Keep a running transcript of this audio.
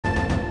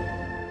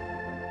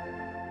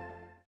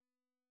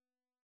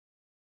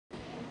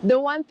The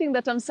one thing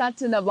that I'm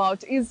certain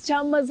about is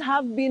Chamas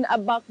have been a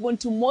backbone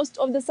to most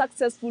of the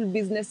successful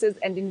businesses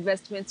and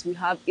investments we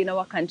have in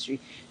our country.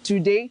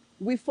 Today,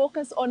 we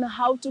focus on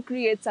how to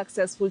create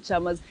successful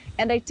Chamas,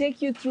 and I take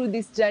you through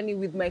this journey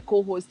with my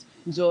co-host,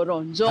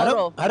 Njoro.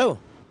 Njoro. Hello.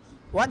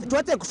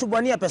 Tuache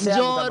kusubwania pesa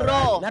yangu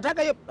Njoro.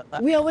 Nataka hiyo.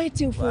 We are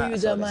waiting for you,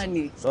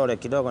 jamani. Sorry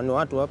kidogo, ni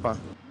watu hapa.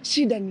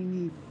 Shida ni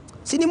nini?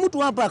 Si ni mtu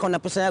hapa akona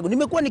pesa yangu.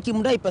 Nimekuwa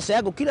nikimdai pesa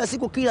yangu kila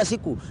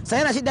siku.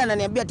 Sasa na shida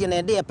ananiambia ati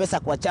anaendea pesa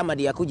kwa chama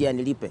ndio akuje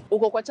anilipe.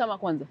 Uko kwa chama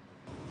kwanza?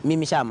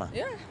 Mimi chama?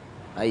 Yeah.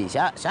 Ai,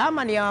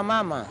 chama ni ya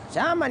mama.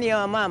 Chama ni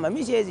ya mama.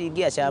 Mimi siwezi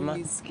ingia chama.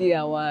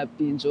 Ulisikia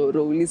wapi,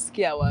 Njoro?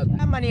 Ulisikia wapi?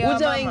 Chama ni ya mama.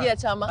 Hujaingia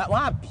chama?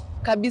 Wapi?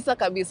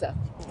 Kabisa.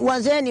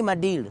 Wazeni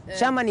madili.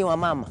 Chama ni wa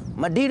mama.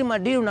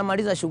 Madili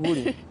unamaliza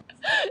shughuli.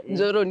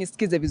 Njoro,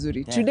 nisikize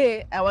vizuri.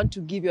 Today I want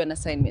to give you an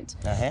assignment.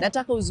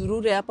 Nataka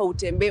uzurure hapa,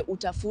 utembee,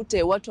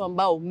 utafute watu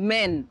ambao,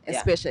 men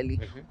especially,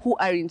 who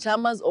are in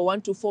chamas or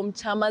want to form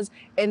chamas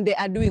and they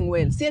are doing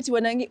well. Si ati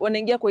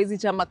wanaingia kwa hizi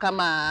chama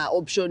kama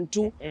option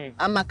 2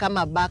 ama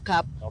kama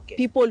backup.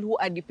 People who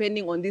are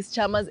depending on these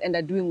chamas and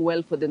are doing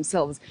well for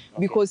themselves.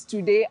 Because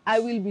today I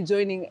will be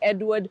joining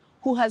Edward,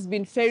 who has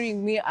been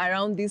ferrying me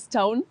around this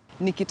town.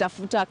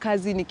 Nikitafuta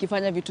kazi,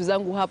 nikifanya vitu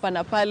zangu hapa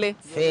na pale.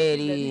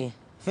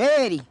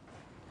 Ferry.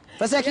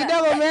 Pesa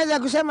kidogo umeweza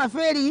kusema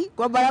ferry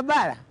kwa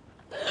barabara.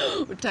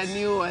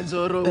 Utaniua,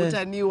 Njoro,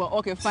 utaniua.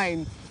 Okay,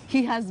 fine.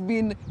 He has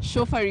been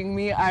chauffeuring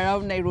me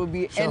around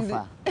Nairobi.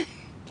 Chauffeur.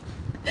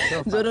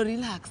 Njoro,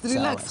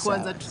 relax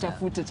kwanza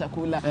tutafute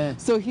chakula.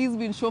 So he's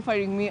been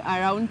chauffeuring me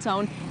around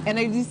town, and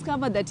I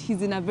discovered that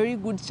he's in a very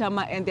good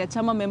chama and their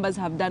chama members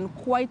have done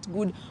quite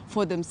good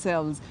for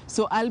themselves.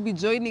 So I'll be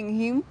joining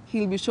him.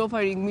 He'll be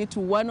chauffeuring me to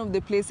one of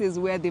the places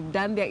where they've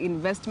done their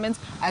investments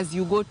as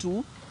you go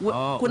to.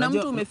 Kuna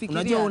mtu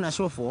umefikiria? Unajua una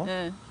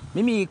chauffeur?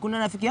 Mimi kuna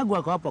rafiki yangu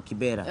wako hapo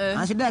Kibera.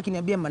 Anashida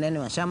akiniambia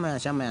maneno ya shama.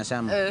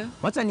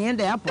 Wacha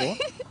niende hapo.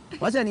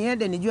 Wacha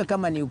niende nijue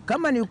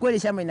kama ni ukweli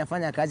shama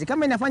inafanya kazi.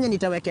 Kama inafanya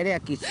nitawekelea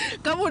kitu.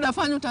 Kama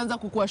unafanya utaanza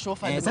kukua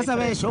chauffeur. Sasa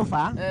wewe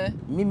chauffeur,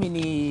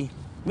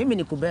 mimi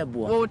ni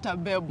kubebwa. Wewe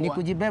utabebwa. Ni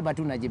kujibeba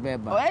tu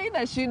najibeba.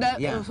 Haina shida.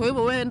 So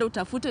hivyo wewe enda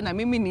utafute na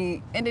mimi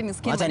niende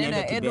nisikie maneno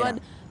ya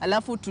Edward,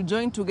 alafu to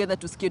join together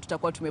tusikie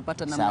tutakuwa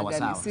tumepata namna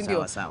gani, si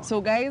ndio?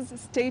 So guys,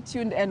 stay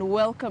tuned and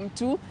welcome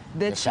to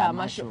the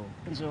CHAMAA Show.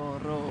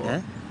 Njoro.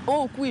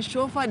 Oh, kui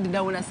chauffeured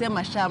na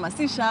unasema shama.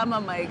 Si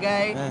shama, my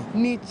guy.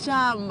 Ni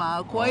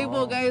chama. Kwa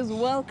hivyo guys,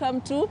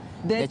 welcome to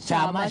the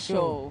CHAMAA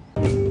Show.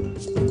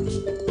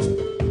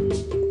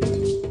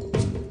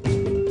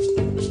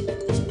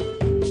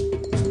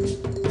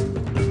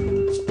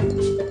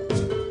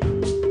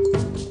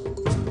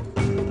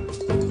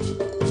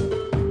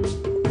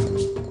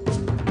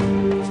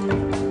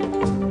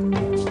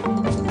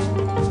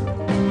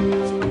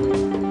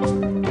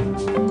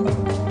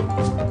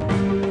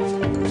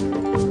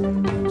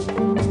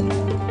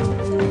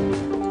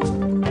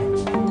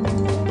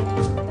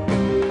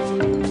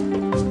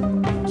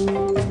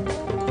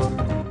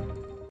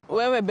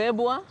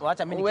 Bebwa,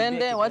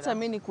 uende, wacha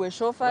mimi nikuwe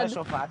chauffeured.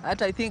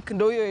 Hata I think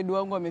ndio hiyo Edu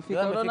wangu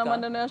amefika. Unaona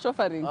maneno ya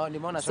chauffeuring?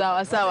 Nimeona.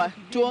 Sawa.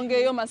 Tuongee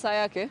hiyo masaa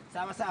yake.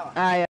 Sawa.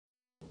 Haya.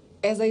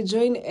 As I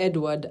join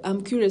Edward,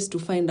 I'm curious to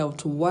find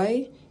out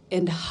why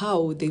and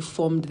how they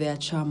formed their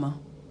chama.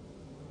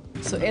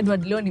 So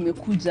Edward, leo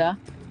nimekuja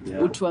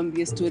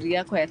utuambie story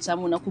yako ya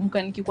chama.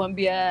 Unakumbuka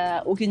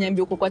nikikwambia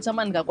ukiniambia uko kwa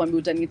chama nikakwambia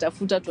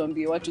utanitafuta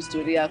tuambie watu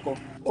story yako?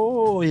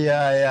 Oh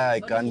yeah,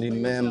 I can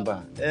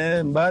remember.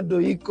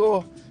 Bado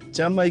iko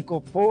chama iko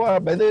poa,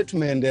 by the way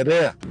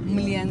tumeendelea.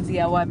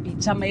 Mlianzia wapi?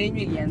 Chama yenu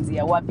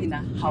ilianzia wapi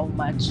na how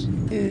much?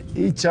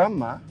 Hii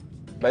chama,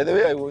 by the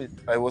way,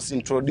 I was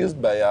introduced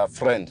by a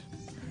friend.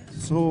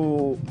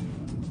 So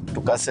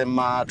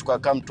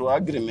tukakam to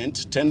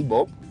agreement 10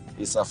 bob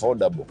is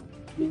affordable.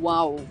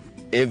 Wow.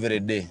 Every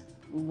day.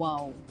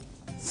 Wow.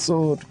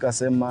 So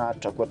tukasema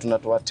tutakuwa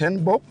tunatoa 10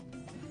 bob.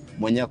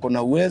 Mwenye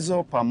akona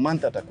uwezo per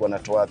month atakuwa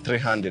anatoa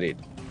 300.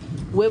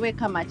 Wewe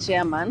kama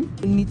chairman,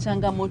 ni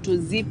changamoto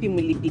zipi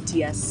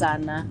mlipitia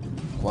sana?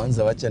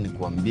 Kwanza wacha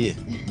nikuambie,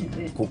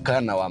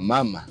 kukaa na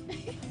wamama,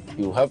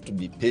 you have to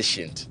be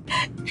patient.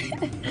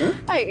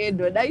 Hi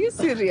Edward, are you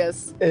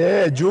serious?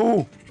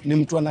 Juu ni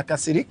mtu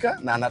anakasirika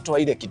na anatoa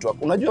ile kitu.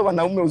 Unajua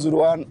wanaume, uzuri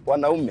wa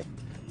wanaume,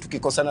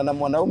 tukikosana na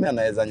mwanaume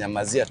anaweza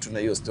nyamazia tu na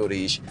hiyo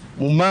story ishi.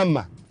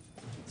 Mumama.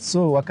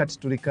 So wakati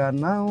tulikaa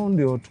nao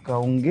ndio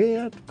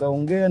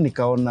tukaongea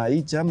nikaona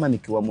hii chama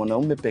nikiwa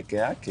mwanaume peke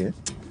yake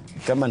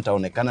kama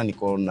nitaonekana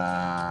niko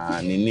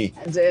na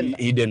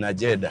hidden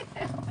agenda.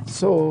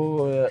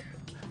 So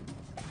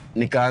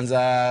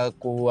nikaanza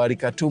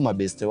kualika tu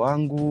mabeste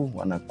wangu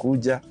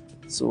wanakuja.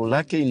 So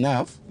lucky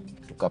enough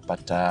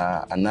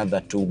tukapata another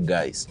 2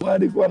 guys.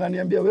 Walikuwa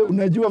wananiambia, wewe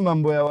unajua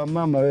mambo ya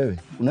wamama wewe.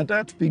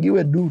 Unataka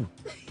tupigiwe duru.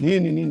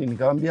 Nini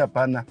nikamwambia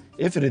hapana.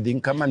 Everything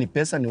kama ni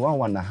pesa ni wao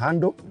wana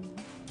handle.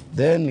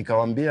 Then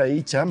nikamwambia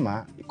hii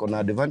chama iko na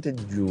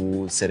advantage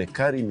juu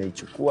serikali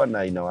imeichukua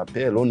na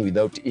inawapea loan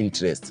without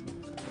interest.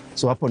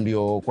 So hapo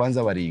ndio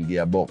kwanza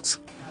waliingia box.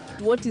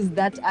 What is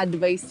that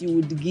advice you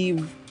would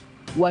give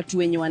watu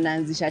wenye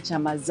wanaanzisha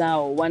chama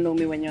zao,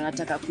 wanaume wenye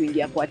wanataka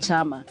kuingia kwa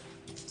chama,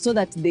 so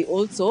that they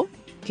also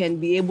can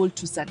be able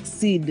to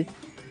succeed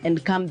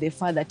and come the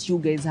far that you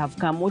guys have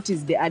come? What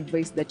is the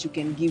advice that you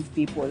can give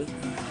people?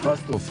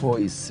 First of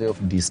all is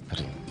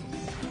self-discipline.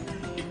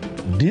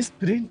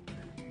 Discipline,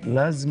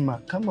 lazima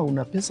kama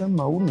una pesa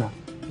mauna,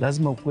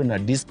 lazima ukuwe na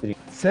discipline.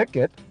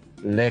 Second,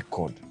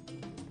 record.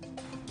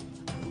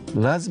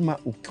 Lazima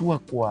ukiwa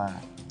kwa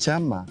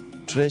chama,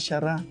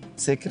 treasurer,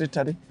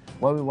 secretary,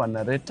 wawe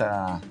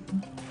wanaleta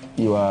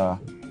your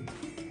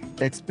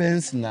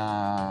expense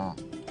na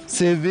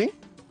saving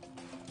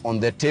on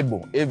the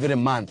table every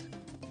month.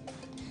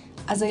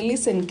 As I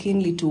listen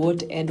keenly to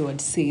what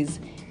Edward says,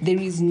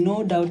 there is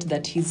no doubt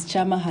that his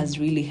chama has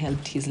really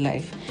helped his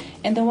life.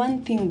 And the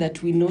one thing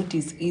that we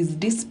notice is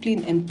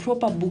discipline and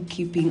proper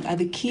bookkeeping are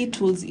the key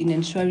tools in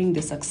ensuring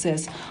the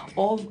success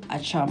of a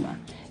chama.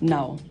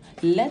 Now,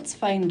 let's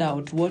find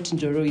out what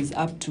Njoro is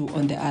up to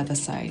on the other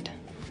side.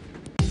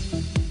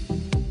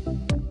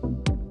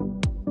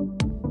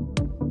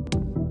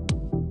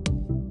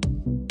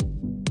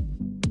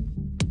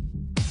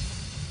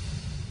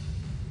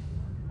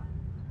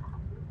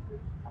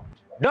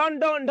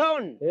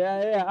 Don.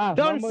 Yeah.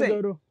 Don't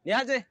say.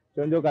 Niaje?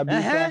 Chonjo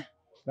kabisa.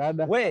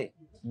 Rada. We,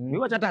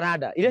 niwa chata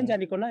rada. Ile njaa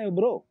niko nayo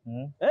bro.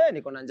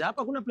 Niko na njaa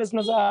hapa, kuna place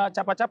unaweza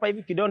chapa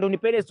hivi kidondo,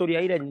 unipele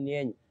historia ile nini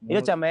yenyu.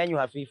 Ile chama yenyu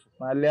hafifu.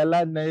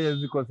 Maliala na hiyo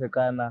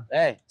zikosekana.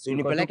 Si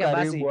unipeleke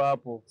basi.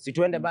 Hapo. Si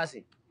tuende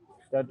basi.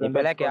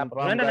 Nipeleke hapo.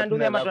 Tunaenda na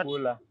ndugu ya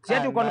matatu. Si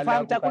ati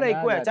confirm chakula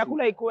ikue.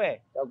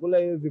 Chakula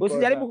hiyo ziko.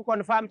 Usijaribu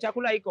kuconfirm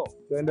chakula iko.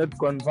 Tuende tu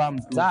confirm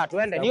tu. Sawa,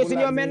 tuende. Niyo si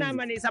ni omena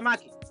ama ni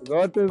samaki?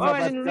 Zote za.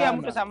 Wewe ninunulia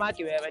mtu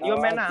samaki wewe. Ni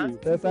omena.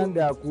 Sasa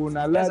ndio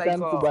hakuna. La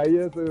tani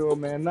kubaie hiyo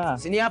omena.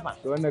 Si ni hapa?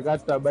 Tuende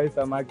kata bai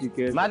samaki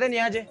kesho. Madheni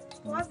aje?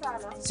 Poa sana.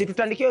 Si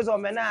tutandikie hizo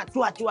omena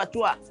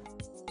tua.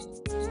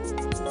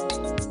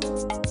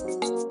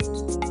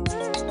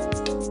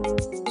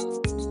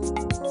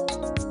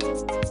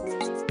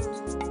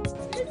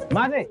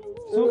 Madhe,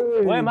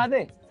 wewe madhe.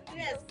 Yes.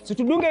 Si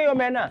tudunge hiyo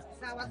mena.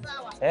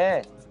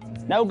 Sawa.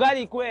 Na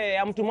ugali ikue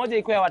ya mtu mmoja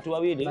ikue ya watu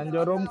wawili. Na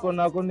Njoro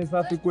mkono wako ni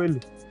safi kweli?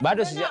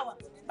 Bado sija.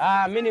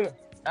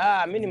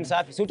 Mimi ni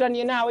msafi. Si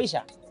utaniena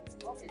waisha?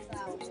 Okay,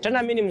 sawa.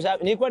 Tena mimi ni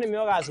msafi. Nilikuwa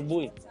nimeoga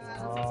asubuhi.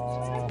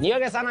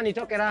 Nioge sana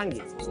nitoke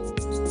rangi.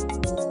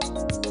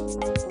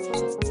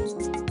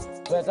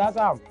 Wewe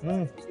sasa.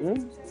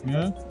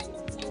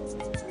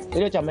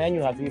 Ile chama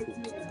yenu hafifu.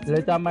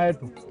 Ile chama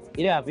yetu.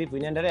 Ile hafifu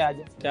inaendelea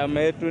aje? Chama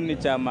yetu ni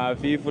chama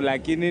hafifu,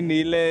 lakini ni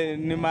ile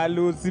ni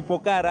mali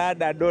usipokaa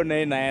rada dona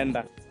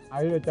inaenda.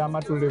 Ile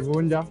chama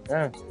tulivunja.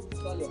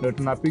 Ndio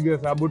tunapiga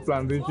hesabu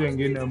tuanzishe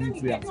nyingine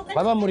mpya.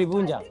 Baba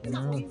mlivunja?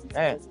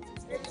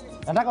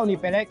 Nataka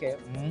unipeleke.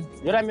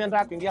 Yule mimi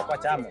nataka kuingia kwa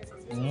chama.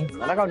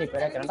 Nataka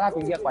unipeleke. Nataka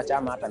kuingia kwa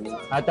chama hata mimi.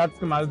 Hata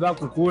tukimaliza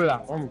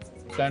kukula.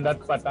 Tutaenda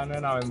tupatane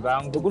na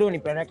wenzangu. Ndugu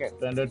unipeleke.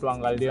 Tuende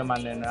tuangalie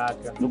maneno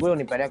yake. Ndugu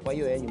unipeleke kwa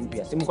hiyo yenyu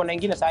mpya. Si mko na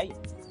nyingine sasa hii?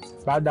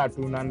 Baada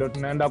tu na ndio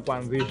tunaenda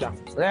kuanzisha.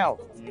 Leo?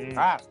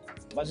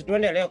 Basi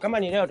tuende leo. Kama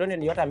ni leo tuende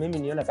ndio hata mimi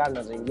nione kama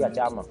nazoingia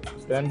chama.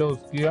 Tuende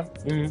usikie.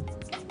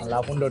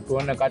 Alafu ndio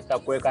tuone kati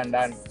tutakuweka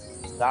ndani.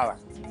 Sawa.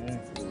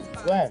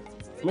 Wewe,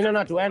 mimi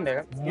naona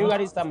tuende. Hiyo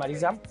gari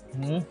sitamaliza.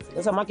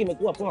 Sasa maki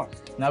imekuwa poa.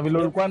 Na vile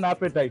ulikuwa na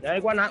appetite.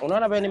 Nilikuwa na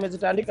unaona vile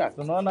nimezitandika?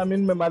 Unaona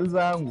mimi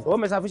nimemaliza yangu. Wewe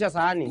umesafisha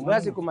sahani.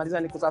 Wewe sikumaliza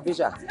ni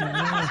kusafisha.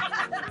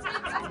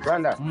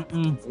 Kwenda.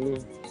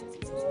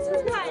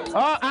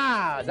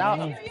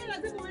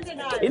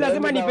 Hii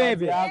lazima ni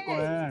bebe.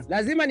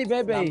 Lazima ni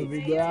bebe hii.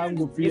 Video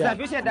yangu pia.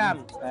 Nisafishe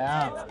damu.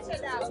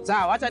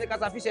 Sawa, acha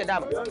nikasafishe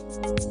damu.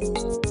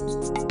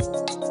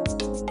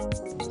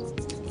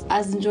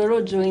 As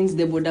Njoro joins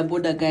the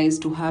boda guys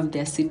to have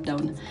their sit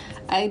down,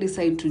 I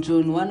decide to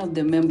join one of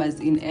the members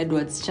in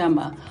Edward's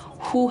chama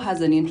who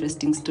has an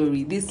interesting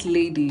story. This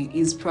lady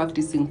is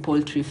practicing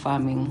poultry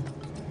farming.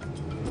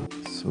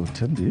 So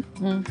Tendi,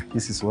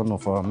 this is one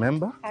of our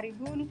member.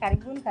 Karibuni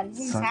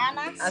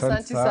sana.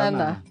 Asante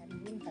sana.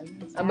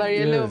 Habari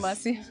ya leo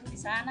Masi.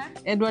 Sana.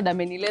 Edward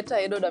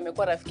amenileta. Edward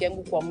amekuwa rafiki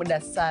yangu kwa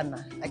muda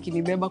sana.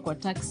 Akinibeba kwa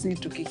taxi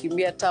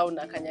tukikimbia town,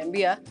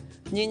 akaniambia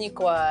nyinyi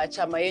kwa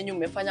chama yenu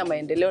mmefanya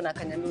maendeleo, na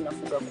akaniambia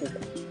unafuga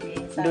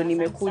kuku. Ndio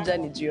nimekuja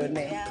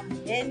nijione.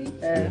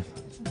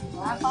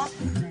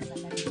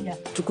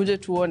 Tukuje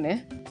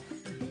tuone.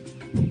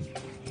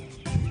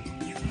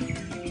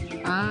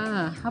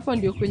 Hapa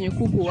ndio kwenye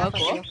kuku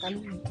wako.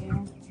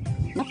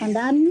 Hapa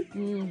ndani.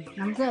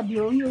 Na mzee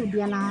ndio huyo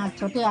ndio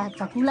anachotea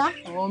chakula.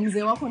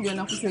 Mzee wako ndio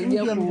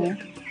anakusaidia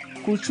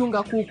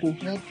kuchunga kuku.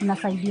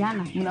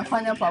 Tunasaidiana.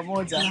 Mnafanya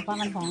pamoja.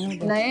 Tunafanya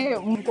pamoja. Na yeye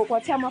mko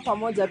kwa chama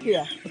pamoja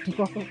pia?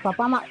 Tuko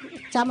kwa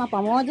chama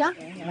pamoja,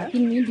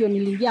 lakini mimi ndio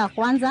niliingia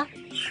kwanza.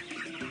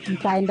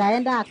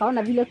 Nikaenda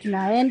akaona vile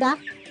tunaenda,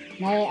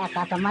 naye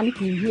akatamani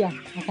kuingia,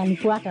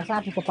 akanifuata.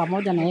 Sasa tuko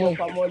pamoja na yeye.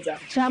 Pamoja.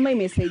 Chama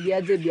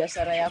imesaidiaje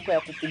biashara yako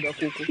ya kufuga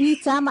kuku? Hii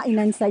chama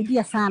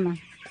inanisaidia sana.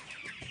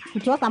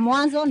 Kutoka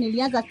mwanzo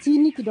nilianza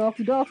chini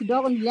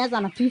kidogo,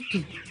 nilianza na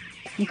 50.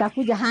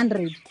 Nikakuja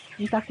 100.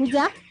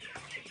 Nikakuja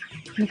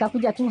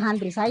nikakuja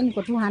 200, sasa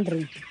niko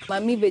 200.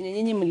 Mami, venye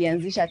nyinyi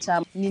mlianzisha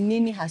chama, ni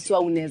nini haswa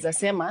unaweza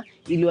sema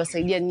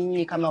iliwasaidia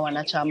ninyi kama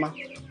wanachama?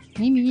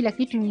 Mimi ile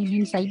kitu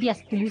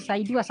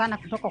tulisaidiwa sana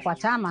kutoka kwa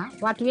chama.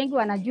 Watu wengi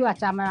wanajua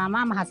chama ya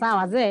mama hasa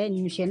wazee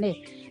ni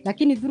mshene.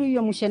 Lakini through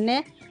hiyo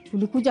mshene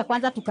tulikuja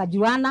kwanza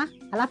tukajuana,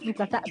 alafu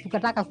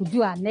tukataka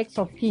kujua next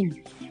of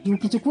kin.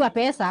 Ukichukua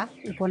pesa,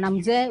 uko na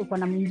mzee, uko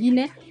na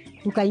mwingine,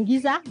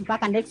 tukaingiza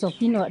mpaka next of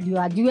kin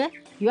ndio ajue.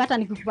 Hata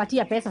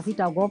nikikupatia pesa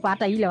sitaogopa,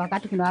 hata ile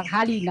wakati kuna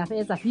hali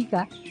inaweza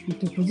fika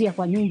nitukujia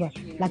kwa nyumba.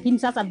 Lakini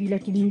sasa vile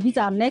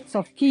tuliingiza next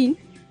of kin,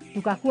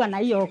 tukakuwa na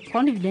hiyo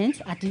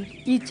confidence ati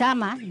hii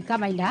chama ni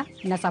kama ina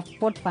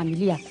support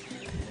familia.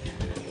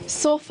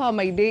 So far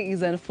my day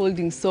is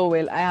unfolding so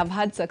well. I have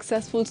had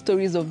successful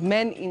stories of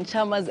men in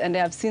chamas and I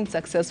have seen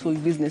successful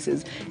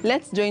businesses.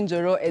 Let's join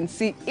Joro and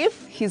see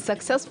if he's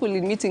successful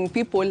in meeting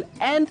people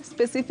and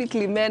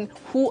specifically men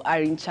who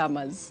are in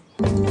chamas.